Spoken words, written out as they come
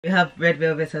We have red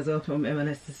velvet as well from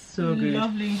M&S. It's so good.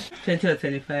 Lovely. 20 or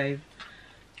 25?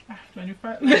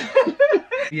 25.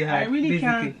 Yeah, I really basically.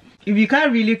 can't. If you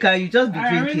can't really you just be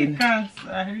drinking.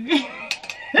 I really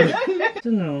I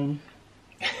don't know.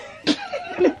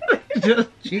 Just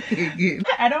drink again.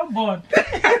 I don't bond.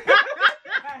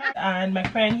 And my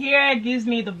friend here gives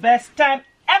me the best time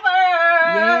ever.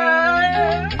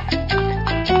 Yeah.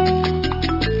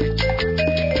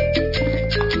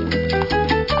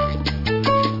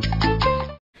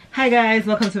 Hi guys,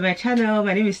 welcome to my channel.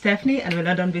 My name is Stephanie and we're a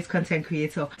London-based content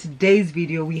creator. Today's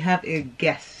video we have a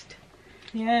guest.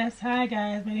 Yes, hi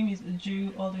guys, my name is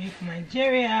Uju, all the way from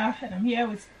Nigeria, and I'm here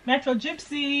with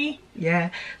Metrogypsie. Yeah,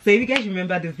 so if you guys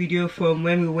remember the video from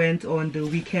when we went on the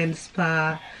weekend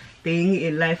spa thing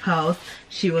in Lifehouse,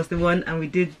 she was the one, and we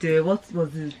did the, what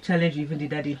was the challenge you even did,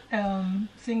 Daddy?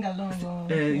 Sing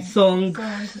along or song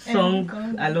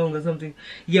along or something.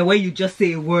 Yeah, where you just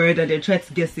say a word and then try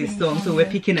to guess a song. So we're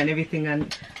picking and everything,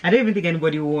 and I don't even think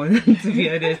anybody won to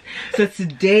be honest. So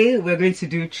today we're going to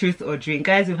do truth or drink.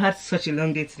 Guys, we've had such a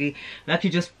long day today. We're actually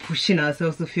just pushing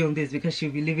ourselves to film this because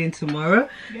she'll be leaving tomorrow.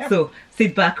 Yep. So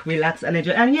sit back, relax and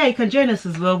enjoy. And yeah, you can join us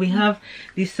as well. We have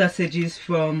these sausages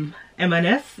from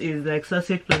M&S. Is like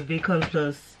sausage plus bacon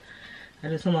plus I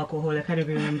don't know, some alcohol, I can't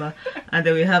even remember. And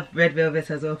then we have red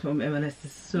velvet as well from M&S.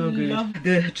 It's so good.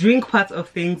 The drink part of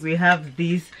things, we have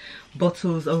these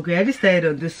bottles of I decided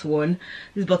on this one.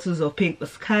 These bottles of pink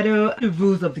Moscato. The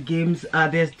rules of the games are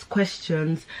there's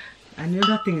questions. And the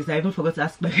other thing is I even forgot to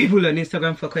ask my people on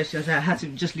Instagram for questions. I had to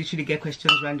just literally get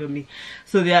questions randomly.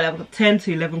 So there are like 10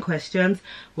 to 11 questions.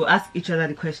 We'll ask each other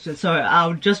the question. So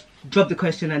I'll just drop the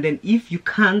question, and then if you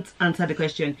can't answer the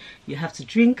question, you have to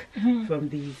drink from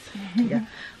these. Yeah.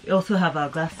 We also have our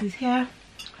glasses here.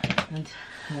 And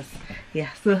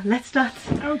yeah, so let's start.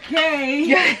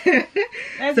 Okay.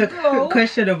 Let's go.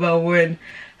 Question number 1.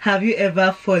 Have you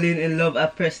ever fallen in love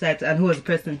at first sight, and who was the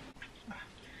person?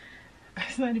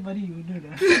 It's not anybody you would do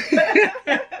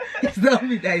that. It's not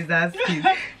me that is asking.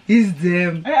 It's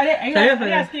them. Are you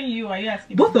asking you? Are you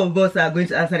asking both me? of us are going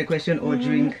to answer the question or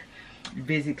drink.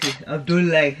 Basically, I don't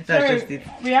lie. That's just it.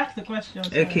 We asked the question.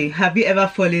 Sorry. Okay. Have you ever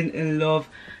fallen in love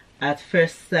at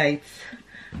first sight,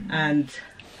 and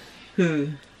who?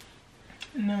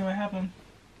 No, I haven't.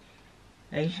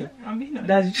 Are you sure? I'm being honest.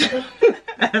 That's true.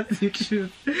 That's the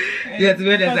truth. Yeah, to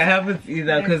be honest, I haven't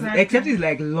either. Because except it's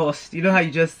like lost. You know how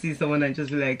you just see someone and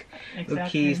just be like,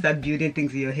 okay, start building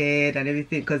things in your head and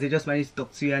everything because they just managed to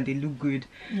talk to you and they look good.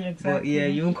 Yeah, exactly. But yeah,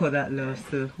 you won't call that love.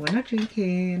 So we're not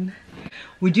drinking.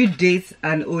 Would you date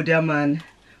an older man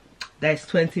that is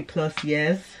 20 plus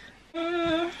years?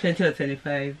 20 or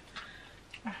 25?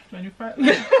 25.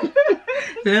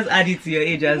 So just add it to your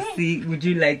age and see. Would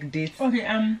you like date?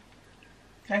 Okay,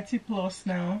 30 plus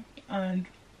now, and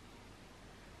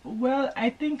well,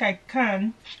 I think I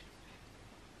can.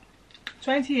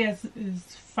 20 years is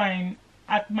fine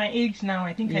at my age now.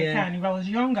 I think I can. If I was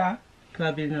younger,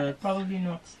 probably not. Probably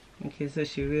not. Okay, so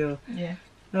she will. Yeah.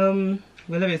 Well,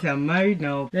 obviously I'm married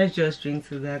now. Let's just drink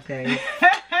to that, guys.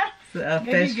 So our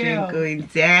first drink going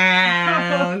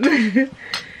down.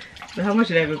 So how much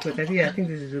should I even put? I think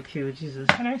this is okay. Oh, Jesus.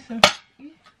 Can I say?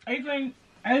 Are you going?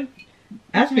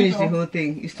 I've finished the whole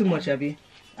thing. It's too much, Abby.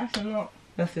 That's a lot.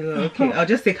 That's a lot. Okay, I'll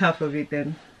just take half of it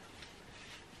then.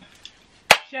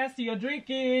 Cheers to your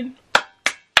drinking.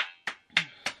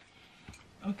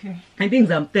 Okay. I think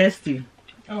I'm thirsty.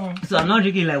 Oh. So I'm not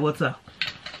drinking like water.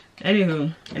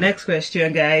 Anywho, next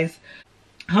question, guys.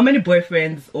 How many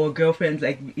boyfriends or girlfriends,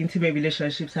 like intimate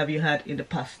relationships, have you had in the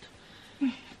past?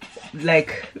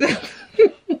 Like,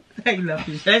 are you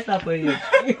laughing? Should I start for you?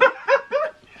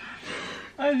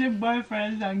 How many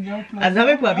boyfriends and girlfriends? And how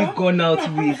many people have you gone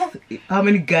out with? How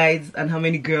many guys and how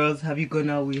many girls have you gone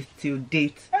out with till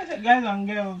date? I said guys and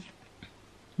girls.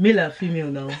 Male and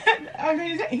female now. I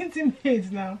mean, is it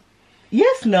intimate now?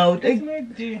 Yes, now.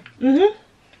 Intimate day.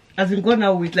 As in gone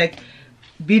out with, like,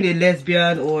 being a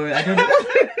lesbian or I don't know.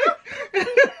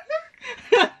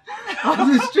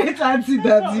 I'm the straight answer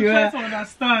that you are. To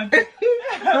understand.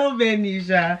 How many,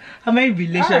 Sha? How many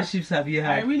relationships have you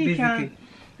had? I really can't.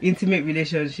 Intimate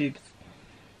relationships.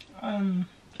 If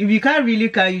you can't really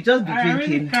you just be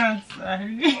drinking. I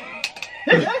really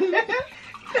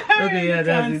okay, yeah,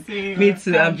 that's it. Me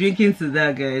too. I'm drinking to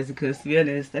that, guys, because to be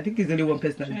honest, I think it's only one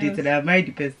person I've dated. I married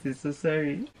the person, so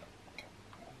sorry.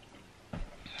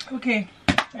 Okay,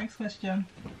 next question.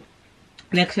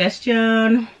 Next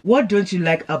question. What don't you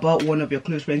like about one of your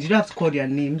close friends? You don't have to call their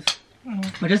names.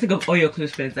 But just think of all your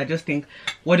close friends. I just think,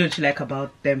 what don't you like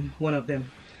about them? One of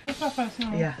them.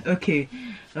 Yeah, okay.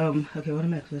 Okay, one of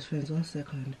my close friends, 1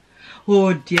 second.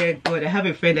 Oh dear God, I have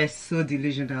a friend that's so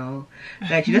delusional.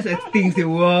 Like she just thinks the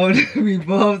world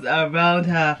revolves around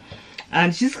her,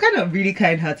 and she's kind of really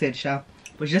kind-hearted, Sha,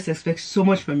 but she just expects so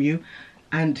much from you,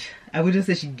 and I wouldn't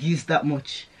say she gives that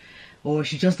much, or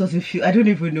she just doesn't feel. I don't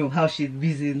even know how she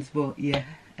reasons, but yeah,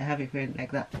 I have a friend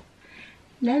like that.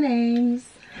 No names.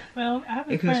 Well, I have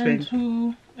a friend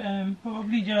who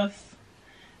probably just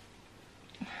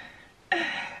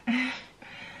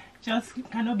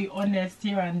cannot be honest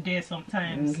here and there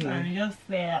sometimes, and just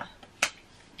there.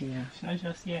 Yeah, it's not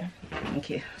just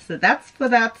Okay, so that's for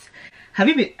that. Have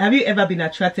you ever been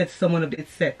attracted to someone of the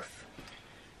sex?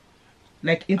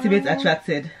 Like intimate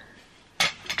attracted?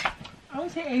 I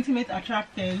would say intimate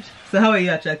attracted. So how are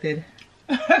you attracted?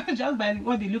 Just by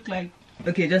what they look like.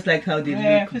 Okay, just like how they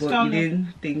look, but you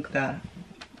didn't think that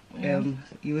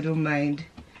you wouldn't mind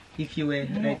if you were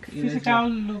like physical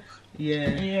look. Yeah.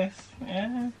 Yes.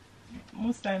 Yeah.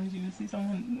 Most times you will see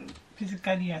someone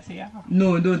physically and say, yeah.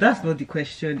 No, that's not the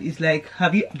question. It's like,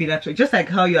 have you been attracted? Just like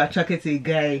how you're attracted to a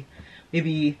guy,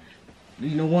 maybe,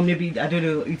 you know, maybe, I don't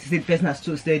know, it's the person has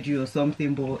toasted you or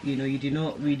something, but, you know, you did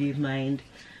not really mind,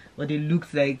 or they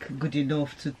looked like good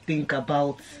enough to think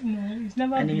about. No, it's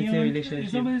never an beyond, relationship.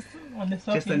 it's always on the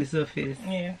surface. Just on the surface.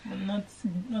 Yeah, but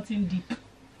nothing deep.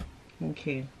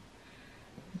 Okay.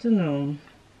 I don't know.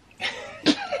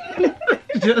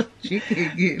 Just joking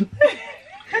again.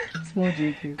 Small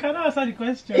joking. Can I answer the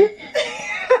question?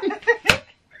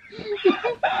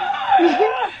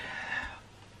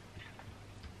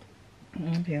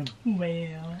 Okay.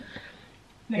 Well,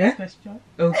 next question.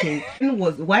 Okay.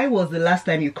 Why was the last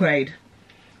time you cried?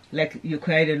 Like you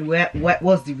cried, and what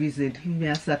was the reason? You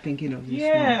may start thinking of this.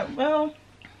 Yeah, well,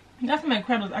 last time I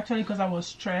cried was actually because I was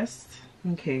stressed.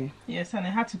 Okay. Yes, and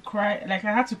I had to cry. Like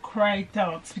I had to cry it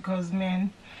out because,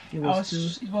 man, it was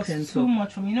too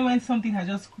much for me. You know, when something has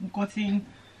just gotten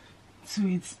to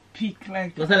its peak,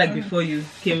 like was that like before you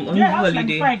came on holiday? Like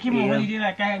before I came on holiday,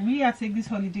 like I really had to take this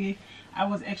holiday. I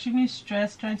was extremely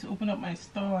stressed trying to open up my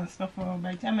store and stuff.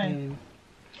 By the time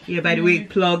by the way,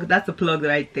 that's a plug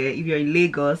right there. If you're in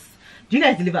Lagos, do you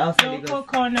guys deliver outside Lagos? Local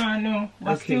corner, no,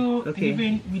 we're still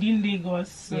delivering within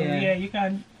Lagos. So yeah, you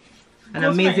can. An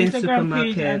amazing Instagram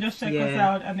supermarket page and just check us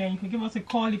out, and then you can give us a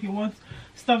call if you want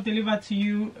stuff delivered to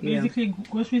you. Basically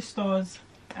grocery stores,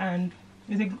 and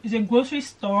it's a grocery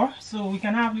store, so we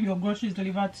can have your groceries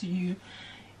delivered to you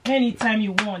anytime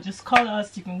you want. Just call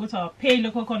us. You can go to our page,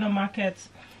 Local Corner Market.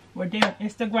 We're there on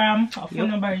Instagram. Our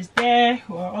phone number is there.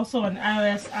 We're also on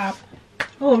iOS app.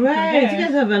 Oh right, you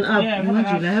guys have an app. Yeah,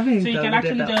 imagine I haven't. So you can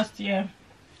actually just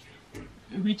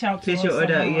reach out to us. Place your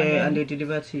order, and they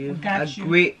deliver to you at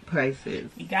great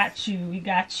prices. We got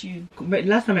you. But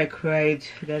last time I cried,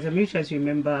 guys, I'm really trying to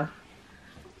remember.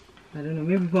 I don't know,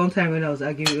 maybe one time when I was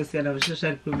arguing with Osi and I was just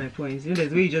trying to prove my points. You know,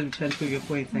 there's where you just trying to prove your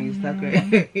points and you start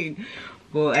crying.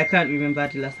 But I can't remember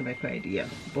the last time I cried. Yeah,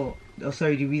 but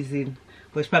sorry, the reason.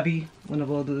 But it's probably one of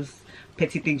all those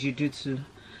petty things you do to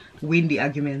win the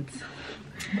argument.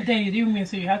 But then you didn't win,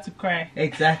 so you had to cry.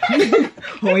 Exactly.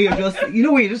 Or you're just, you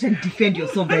know, when you're just trying to defend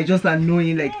yourself, they're just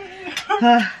annoying, like,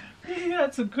 you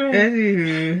had to cry.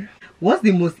 Anyway, what's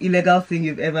the most illegal thing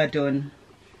you've ever done?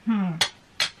 The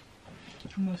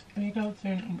most illegal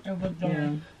thing I've ever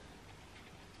done.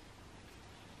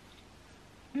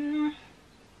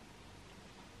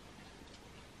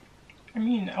 I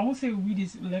mean, I won't say weed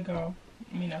is illegal.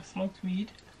 I mean, I've smoked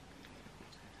weed.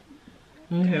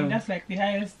 Okay. I mean, that's like the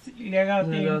highest illegal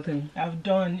thing I've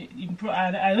done.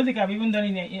 I don't think I've even done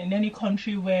it in any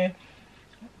country where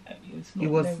it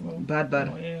was level. Bad.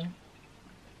 Oh, yeah.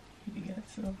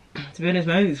 So. To be honest,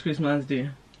 my is Christmas Day.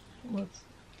 What?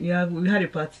 Yeah, we had a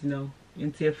party now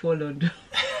in Tier 4 London.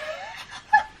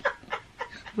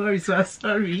 Boris was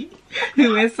sorry. We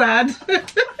were sad.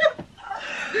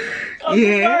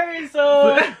 Sorry,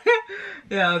 so.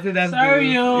 Yeah, I think that's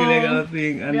sorry, the illegal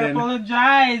thing. And we then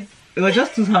apologize. It was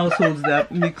just 2 households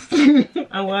that mixed. And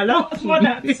we're allowed more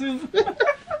than 2.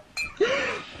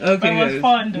 Okay, but it was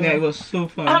fun though. Yeah, it was so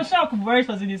fun. I'm sure Boris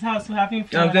was in his house having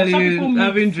fun. I'm telling you,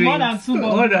 having drinks. More than 2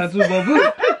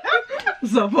 bubbles.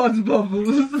 Support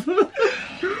bubbles. Oh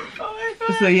my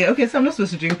God. So yeah, okay, so I'm not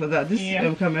supposed to drink for that. This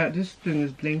camera, this thing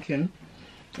is blinking.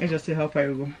 Let's just see how far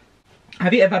we go.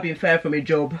 Have you ever been fired from a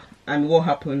job, and what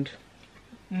happened?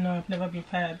 No, I've never been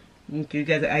fired. Okay,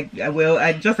 guys,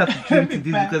 I just have to drink to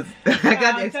this because I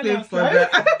can't explain further.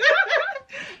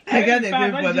 I can't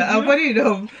explain further. And funny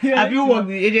enough, have you worked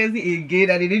with the agency again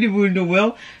and they didn't even know?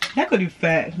 Well, that could be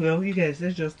fair. Well, you guys,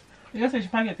 let's just. You just say she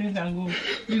pack your things and go.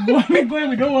 We're going,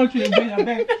 we don't want you again, I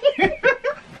beg.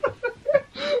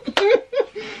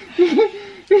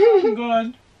 Oh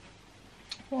God.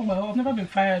 Oh well, I've never been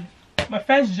fired. My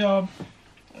first job,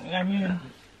 I mean,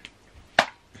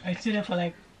 I stayed there for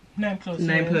like 9+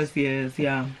 years. 9+ years,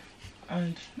 yeah.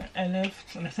 And I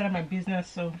left and I started my business,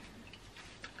 so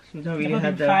you don't really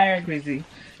have that crazy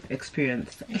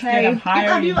experience. I'm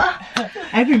hiring.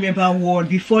 I remember one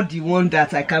before the one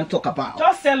that I can't talk about.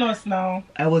 Just tell us now.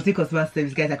 I was the customer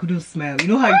service, guys. I couldn't smile. You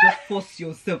know how you just force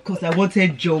yourself because I wanted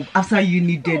a job after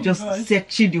uni there, just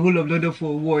searching the whole of London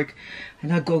for work.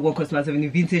 And I got one customer service in a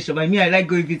vintage shop. I mean, I like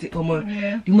going vintage. Come on,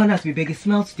 the man has to be begging,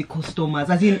 smile to the customers.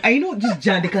 As in, I know this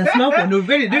Jan, they can smile for no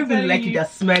reason. They don't even like it. They're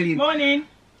smiling. Morning.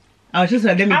 I was just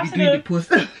like, let me be doing the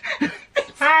post.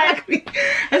 Hi.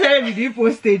 I said, let me do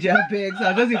postage and beg. So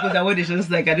I was just because I wanted just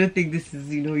like, I don't think this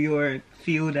is, you know, your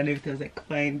field and everything. I was like,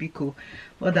 fine, be cool.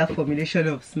 But that formulation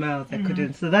of smiles, I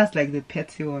couldn't. So that's like the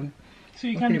petty one. So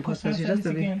you can't do customer service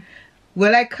again?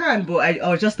 Well, I can, but I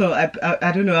was just not,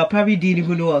 I don't know, I probably didn't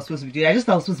even know what I was supposed to be doing. I just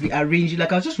thought I was supposed to be arranging,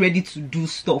 like I was just ready to do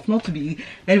stuff, not to be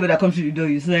anybody that comes to the door,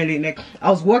 you smiling. Like I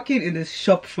was working in the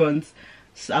shop front,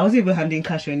 so I wasn't even handing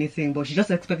cash or anything, but she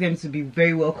just expected me to be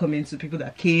very welcoming to people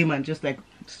that came and just like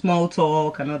small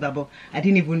talk and all that, but I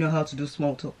didn't even know how to do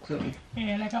small talk. So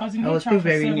yeah, like I was in HR for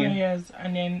 7 years,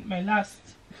 and then my last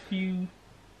few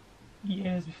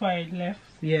years before I left,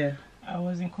 I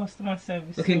was in customer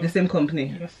service. Okay, so, in the same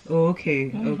company? Yes. Oh, okay.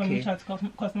 Moving from HR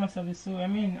to customer service. So, I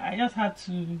mean, I just had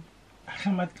to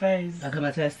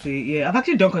acclimatize to, yeah. I've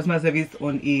actually done customer service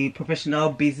on a professional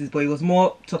basis, but it was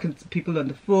more talking to people on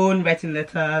the phone, writing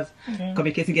letters,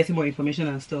 communicating, getting more information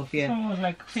and stuff, yeah. So it was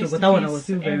like face but that one I was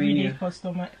still very everyday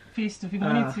customer, face to face,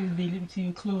 money to deliver to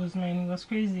you close, man. It was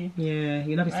crazy. Yeah,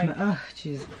 you're not like,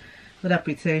 jeez. What that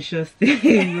pretentious thing.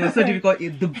 It was so difficult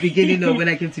in the beginning of when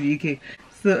I came to the UK.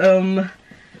 So,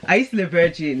 are you still a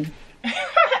virgin?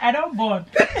 I don't born.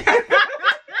 I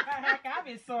have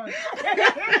a son.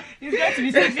 He's going to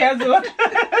be 6 years old.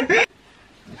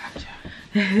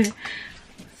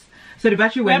 So the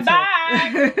battery went off.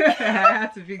 I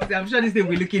had to fix it. I'm sure this thing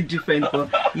will be looking different, but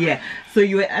yeah. So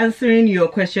you were answering your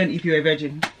question if you're a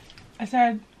virgin. I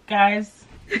said, guys,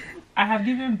 I have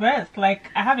given birth.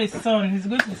 Like, I have a son. He's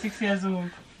going to be 6 years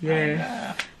old.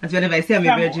 Yeah. And whenever I say I'm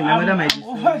a virgin, my mother might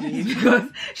just me because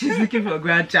she's looking for a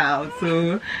grandchild.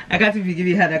 So I can't even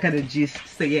give her that kind of gist.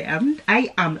 So yeah,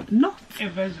 I am not a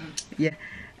virgin. Yeah.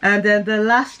 And then the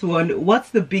last one,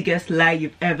 what's the biggest lie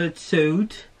you've ever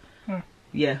told?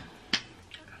 Yeah.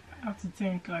 I have to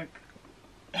think, like.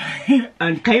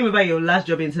 And can you remember your last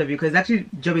job interview? Because it's actually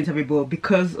job interview, but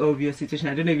because of your situation,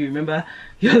 I don't know if you remember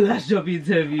your last job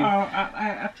interview. I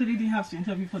actually didn't have to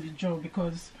interview for the job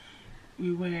because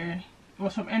it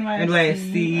was from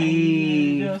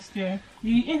NYSC. Just, the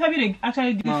interview they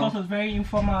actually did first was very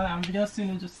informal, and we just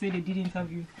just say they did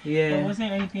interview. Yeah. But it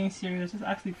wasn't anything serious. Just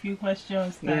asked a few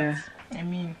questions that I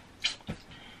mean,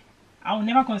 I would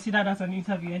never consider that as an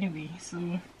interview anyway.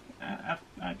 So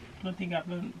I don't think I've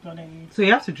done any. So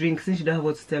you have to drink since you don't have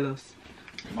what to tell us.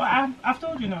 But I've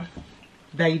told you now.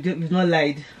 That you've not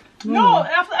lied. No,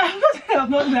 I've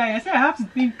not lied. I said I have to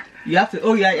think. You have to.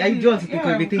 Oh yeah, you do have to think.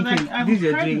 I'll be thinking. This is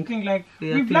your drink. Think, like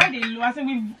we've lied a lot. I said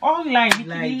we've all lied.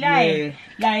 Yeah.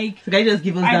 Like. So can you just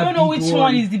give us that? I don't know which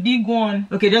one is the big one.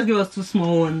 Okay, just give us two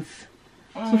small ones.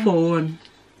 2 for 1.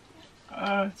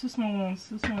 2 small ones.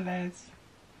 2 small lies.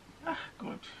 Ah,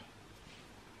 God.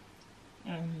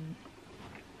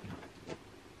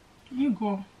 You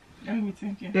go. Let me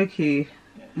think. Okay.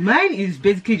 Mine is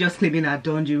basically just claiming a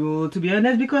dungeon role, to be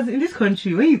honest, because in this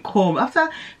country, when you come after,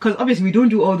 because obviously we don't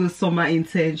do all those summer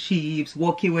internships,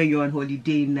 working when you're on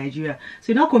holiday in Nigeria,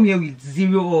 so you now come here with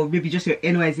 0 or maybe just your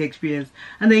NYC experience,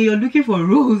 and then you're looking for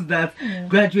roles that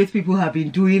graduate people have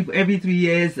been doing every 3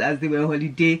 years as they were on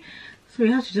holiday, so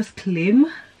you have to just claim.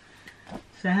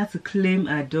 So I had to claim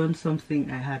I'd done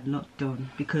something I had not done,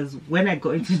 because when I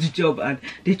got into the job and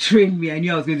they trained me, I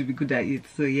knew I was going to be good at it.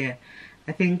 So yeah,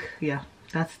 I think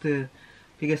that's the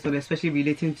biggest one, especially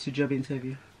relating to job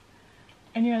interview.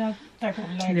 Any other type of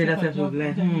lie? Any other type of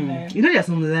lie? You know, there's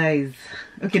some lies.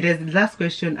 Okay, there's the last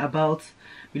question about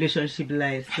relationship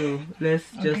lies. So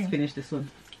let's just finish this one.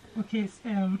 Okay. This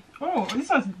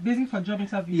one's basic for job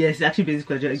interview. Yes, it's actually basic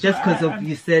for job. So just because of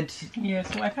you said. Yeah,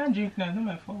 so I can't drink now. It's not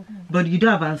my fault. But you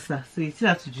don't have answer, so you still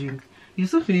have to drink. You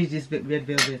still finish this red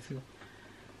velvet. So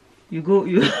you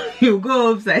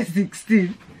go up size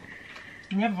 16.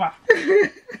 Never.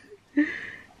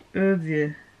 Oh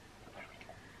dear.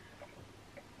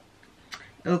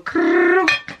 Okay.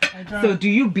 So do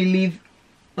you believe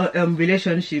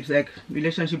relationships, like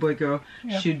relationship boy girl,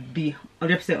 should be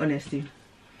 100% honesty?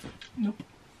 Nope.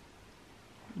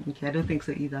 Okay, I don't think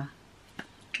so either.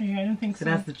 Yeah, I don't think so.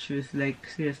 So that's the truth. Like,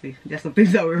 seriously, there's some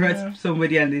things that will hurt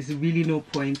somebody and there's really no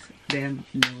point them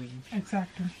knowing.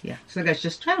 Exactly. Yeah. So guys,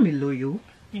 just try and be loyal.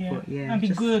 Yeah. But, yeah, and be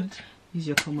good. Use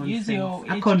your common Use sense. your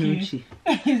Use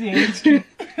your HQ.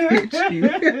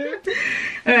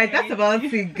 Alright, that's about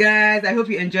it, guys. I hope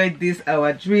you enjoyed this,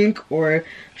 our drink or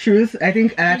truth. I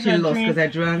think I actually lost because I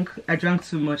drank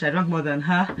too much. I drank more than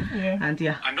her. Yeah. And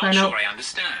yeah. I'm not sure I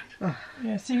understand.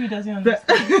 Yeah, Siri doesn't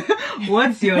understand.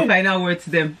 What's your final word to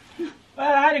them?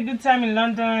 Well, I had a good time in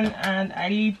London and I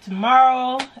leave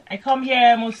tomorrow. I come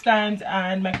here most times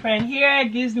and my friend here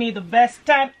gives me the best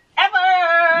time ever.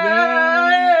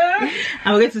 Yay.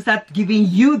 I'm going to start giving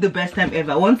you the best time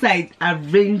ever once I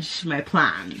arrange my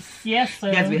plans. Yes, sir.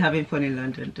 You guys will be having fun in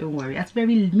London. Don't worry. At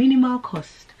very minimal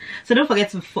cost. So don't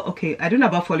forget to okay, I don't know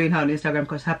about following her on Instagram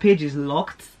because her page is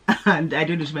locked and I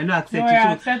don't know, she might not accept you.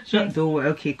 Accept you. Don't worry.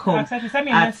 Okay, come. Send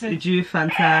me a at message. Uju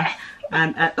Fanta.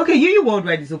 And okay, Uju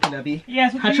Worldwide is open, Abby.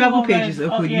 Yes, her travel page is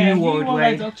open. Yeah, Uju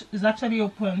Worldwide is actually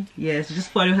open. Yes, just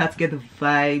follow her to get the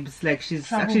vibes. Like she's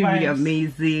Travel actually really vibes.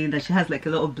 amazing. That she has like a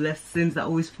lot of blessings that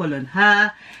always fall on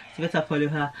her. So better follow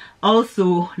her.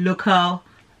 Also, local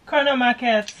corner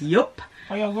market. Yup.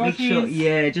 For your Make groceries. sure,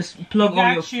 yeah, just plug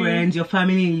all your friends, your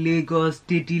family in Lagos.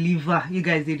 They deliver. You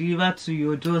guys, they deliver to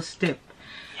your doorstep.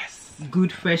 Yes.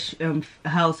 Good, fresh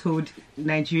household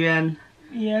Nigerian.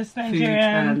 Yes,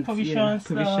 Nigerian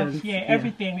provisions. Yeah,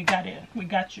 everything. We got it. We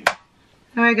got you.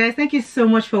 Alright guys, thank you so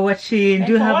much for watching. Thanks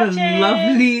Do for have watching. a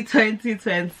lovely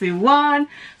 2021.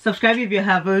 Subscribe if you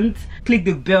haven't. Click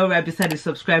the bell right beside the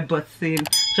subscribe button.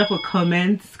 Drop a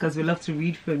comment because we love to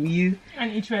read from you.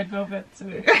 And eat red velvet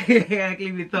too. Yeah,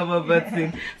 click the thumb up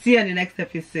button. See you on the next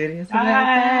episode. Bye.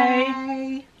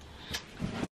 Bye.